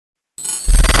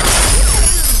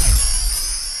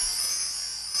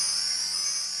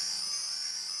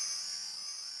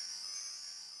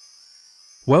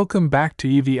Welcome back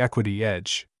to EV Equity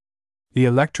Edge. The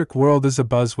electric world is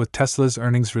abuzz with Tesla's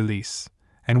earnings release,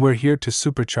 and we're here to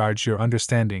supercharge your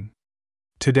understanding.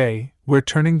 Today, we're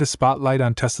turning the spotlight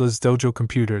on Tesla's Dojo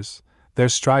computers, their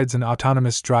strides in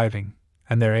autonomous driving,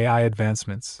 and their AI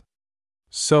advancements.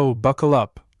 So, buckle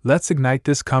up, let's ignite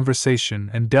this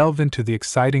conversation and delve into the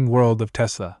exciting world of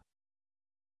Tesla.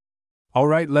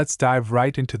 Alright, let's dive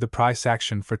right into the price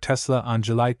action for Tesla on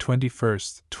July 21,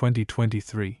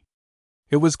 2023.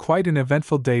 It was quite an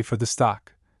eventful day for the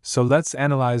stock, so let's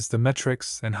analyze the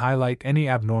metrics and highlight any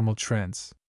abnormal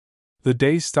trends. The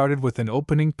day started with an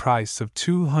opening price of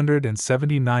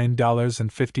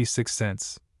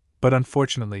 $279.56, but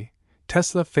unfortunately,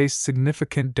 Tesla faced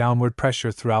significant downward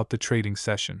pressure throughout the trading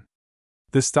session.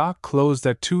 The stock closed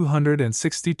at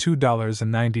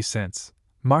 $262.90,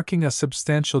 marking a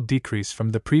substantial decrease from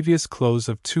the previous close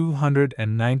of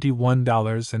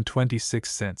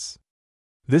 $291.26.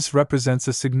 This represents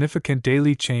a significant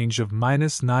daily change of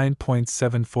minus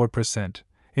 9.74%,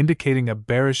 indicating a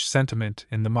bearish sentiment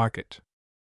in the market.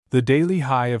 The daily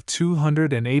high of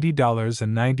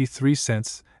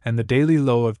 $280.93 and the daily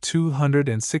low of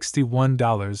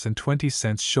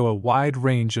 $261.20 show a wide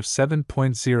range of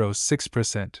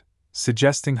 7.06%,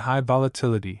 suggesting high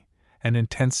volatility and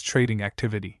intense trading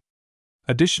activity.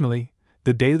 Additionally,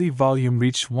 the daily volume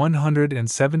reached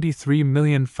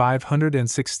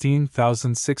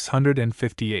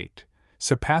 173,516,658,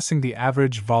 surpassing the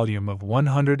average volume of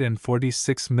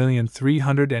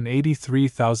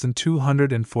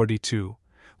 146,383,242,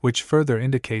 which further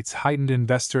indicates heightened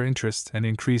investor interest and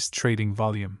increased trading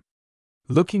volume.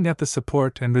 Looking at the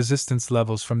support and resistance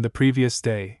levels from the previous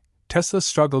day, Tesla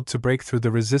struggled to break through the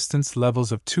resistance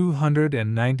levels of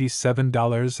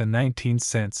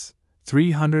 $297.19,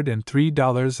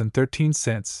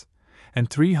 $303.13, and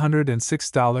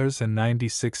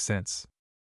 $306.96.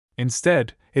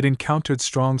 Instead, it encountered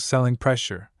strong selling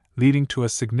pressure, leading to a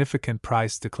significant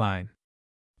price decline.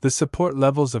 The support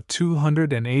levels of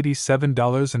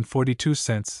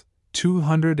 $287.42,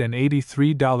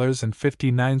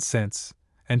 $283.59,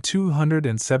 and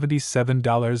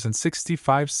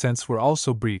 $277.65 were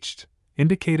also breached,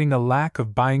 indicating a lack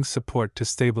of buying support to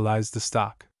stabilize the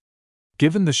stock.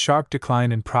 Given the sharp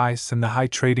decline in price and the high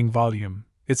trading volume,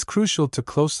 it's crucial to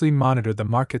closely monitor the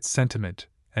market sentiment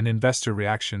and investor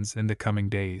reactions in the coming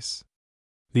days.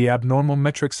 The abnormal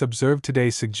metrics observed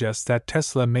today suggest that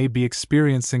Tesla may be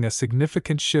experiencing a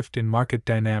significant shift in market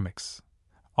dynamics.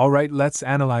 Alright, let's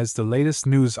analyze the latest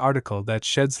news article that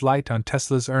sheds light on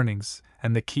Tesla's earnings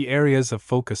and the key areas of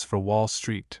focus for Wall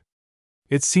Street.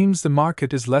 It seems the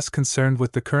market is less concerned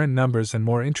with the current numbers and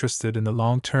more interested in the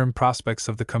long-term prospects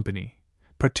of the company,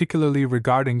 particularly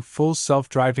regarding full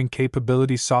self-driving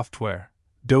capability software,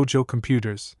 Dojo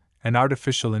computers, and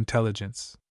artificial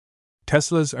intelligence.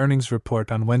 Tesla's earnings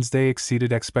report on Wednesday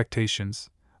exceeded expectations,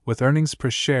 with earnings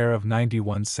per share of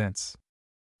 91 cents.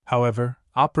 However,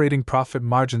 operating profit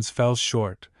margins fell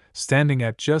short, standing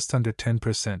at just under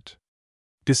 10%.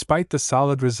 Despite the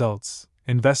solid results,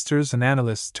 investors and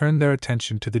analysts turned their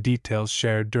attention to the details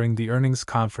shared during the earnings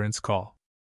conference call.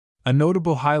 A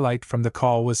notable highlight from the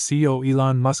call was CEO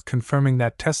Elon Musk confirming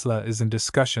that Tesla is in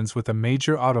discussions with a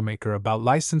major automaker about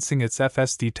licensing its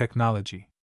FSD technology.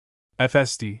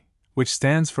 FSD, which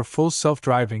stands for Full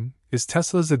Self-Driving, is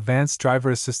Tesla's advanced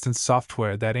driver assistance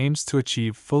software that aims to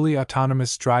achieve fully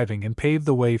autonomous driving and pave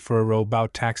the way for a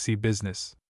robo-taxi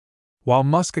business. While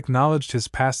Musk acknowledged his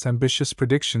past ambitious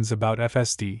predictions about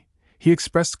FSD, he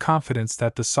expressed confidence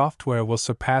that the software will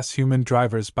surpass human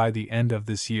drivers by the end of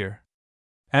this year.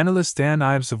 Analyst Dan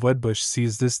Ives of Wedbush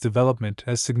sees this development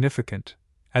as significant,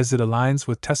 as it aligns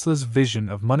with Tesla's vision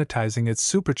of monetizing its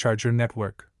supercharger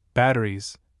network,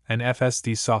 batteries, and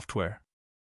FSD software.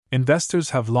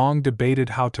 Investors have long debated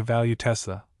how to value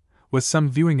Tesla, with some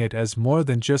viewing it as more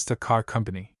than just a car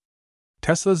company.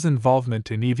 Tesla's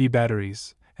involvement in EV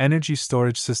batteries, energy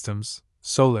storage systems,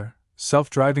 solar,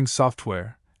 self-driving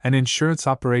software, and insurance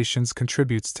operations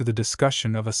contributes to the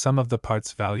discussion of a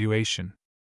sum-of-the-parts valuation.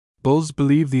 Bulls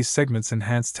believe these segments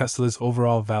enhance Tesla's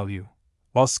overall value,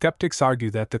 while skeptics argue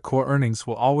that the core earnings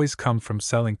will always come from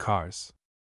selling cars.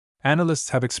 Analysts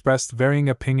have expressed varying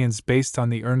opinions based on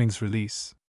the earnings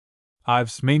release.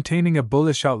 Ives, maintaining a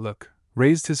bullish outlook,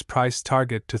 raised his price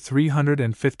target to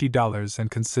 $350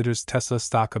 and considers Tesla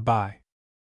stock a buy.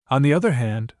 On the other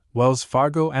hand, Wells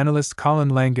Fargo analyst Colin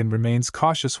Langan remains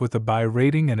cautious with a buy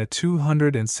rating and a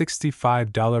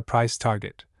 $265 price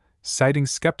target, citing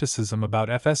skepticism about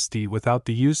FSD without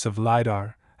the use of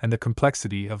LiDAR and the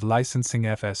complexity of licensing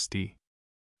FSD.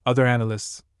 Other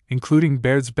analysts, including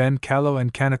Baird's Ben Kallo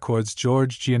and Canaccord's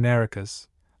George Gianarikas,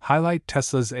 highlight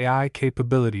Tesla's AI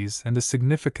capabilities and the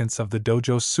significance of the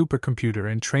Dojo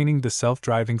supercomputer in training the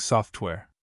self-driving software.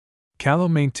 Callow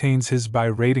maintains his buy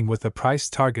rating with a price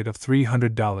target of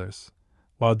 $300,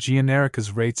 while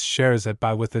Gianerica's rates shares at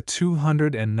buy with a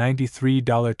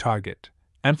 $293 target,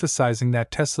 emphasizing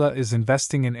that Tesla is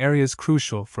investing in areas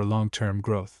crucial for long-term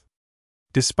growth.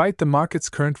 Despite the market's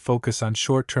current focus on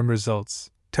short-term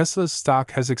results, Tesla's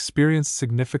stock has experienced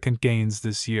significant gains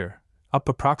this year, up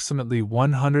approximately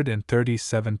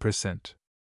 137%.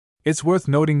 It's worth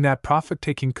noting that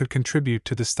profit-taking could contribute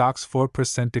to the stock's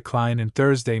 4% decline in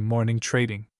Thursday morning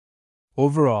trading.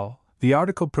 Overall, the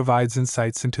article provides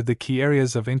insights into the key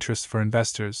areas of interest for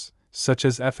investors, such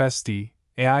as FSD,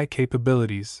 AI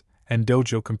capabilities, and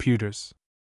Dojo computers.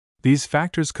 These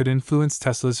factors could influence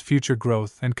Tesla's future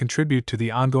growth and contribute to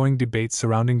the ongoing debate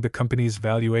surrounding the company's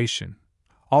valuation.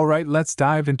 Alright, let's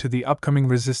dive into the upcoming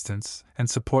resistance and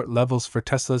support levels for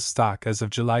Tesla's stock as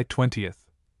of July 20th,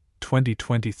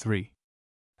 2023.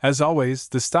 As always,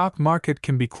 the stock market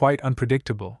can be quite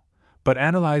unpredictable, but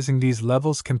analyzing these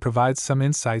levels can provide some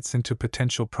insights into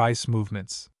potential price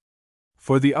movements.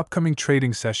 For the upcoming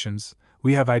trading sessions,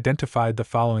 we have identified the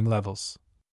following levels.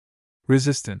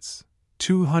 Resistance: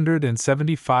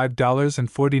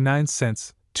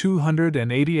 $275.49,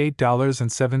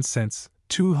 $288.07,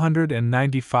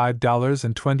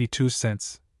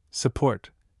 $295.22. Support: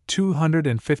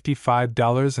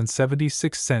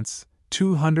 $255.76,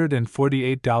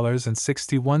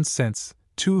 $248.61,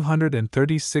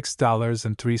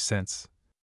 $236.03.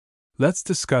 Let's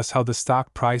discuss how the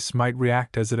stock price might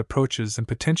react as it approaches and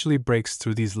potentially breaks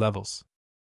through these levels.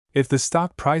 If the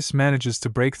stock price manages to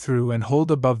break through and hold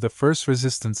above the first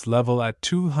resistance level at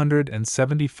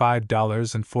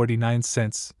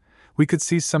 $275.49, we could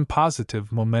see some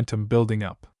positive momentum building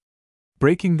up.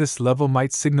 Breaking this level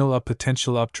might signal a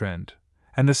potential uptrend,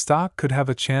 and the stock could have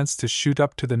a chance to shoot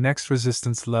up to the next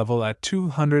resistance level at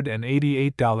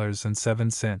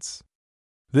 $288.07.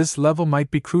 This level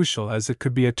might be crucial as it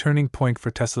could be a turning point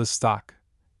for Tesla's stock,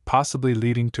 possibly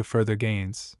leading to further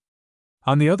gains.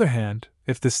 On the other hand,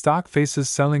 if the stock faces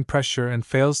selling pressure and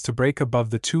fails to break above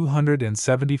the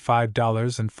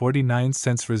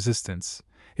 $275.49 resistance,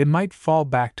 it might fall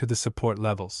back to the support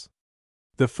levels.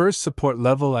 The first support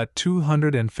level at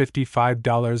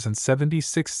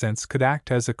 $255.76 could act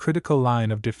as a critical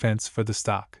line of defense for the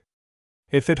stock.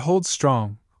 If it holds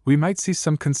strong, we might see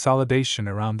some consolidation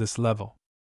around this level.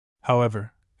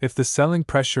 However, if the selling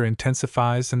pressure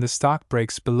intensifies and the stock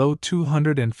breaks below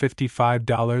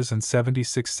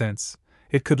 $255.76,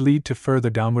 it could lead to further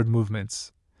downward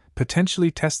movements, potentially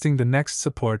testing the next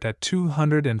support at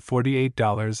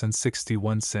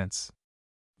 $248.61.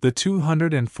 The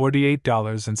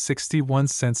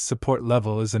 $248.61 support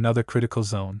level is another critical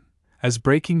zone, as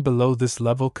breaking below this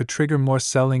level could trigger more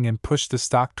selling and push the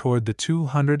stock toward the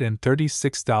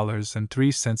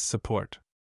 $236.03 support.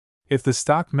 If the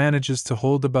stock manages to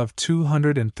hold above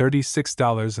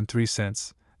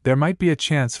 $236.03, there might be a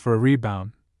chance for a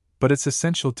rebound, but it's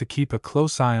essential to keep a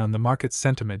close eye on the market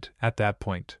sentiment at that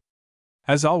point.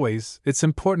 As always, it's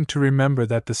important to remember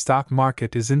that the stock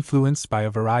market is influenced by a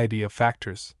variety of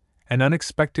factors, and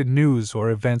unexpected news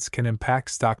or events can impact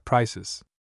stock prices.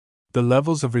 The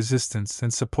levels of resistance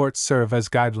and support serve as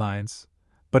guidelines,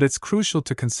 but it's crucial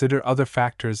to consider other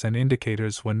factors and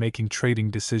indicators when making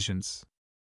trading decisions.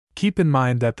 Keep in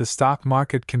mind that the stock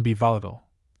market can be volatile,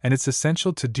 and it's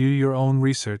essential to do your own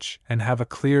research and have a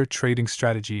clear trading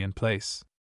strategy in place.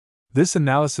 This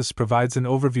analysis provides an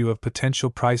overview of potential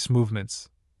price movements,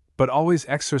 but always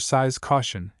exercise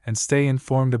caution and stay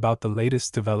informed about the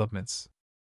latest developments.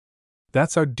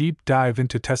 That's our deep dive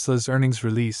into Tesla's earnings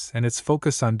release and its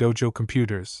focus on Dojo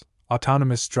computers,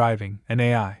 autonomous driving, and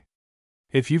AI.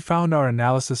 If you found our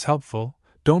analysis helpful,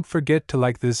 don't forget to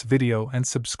like this video and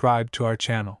subscribe to our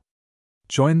channel.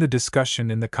 Join the discussion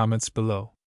in the comments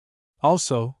below.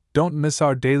 Also, don't miss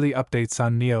our daily updates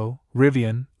on NIO,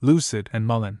 Rivian, Lucid, and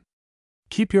Mullen.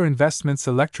 Keep your investments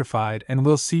electrified, and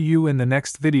we'll see you in the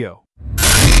next video.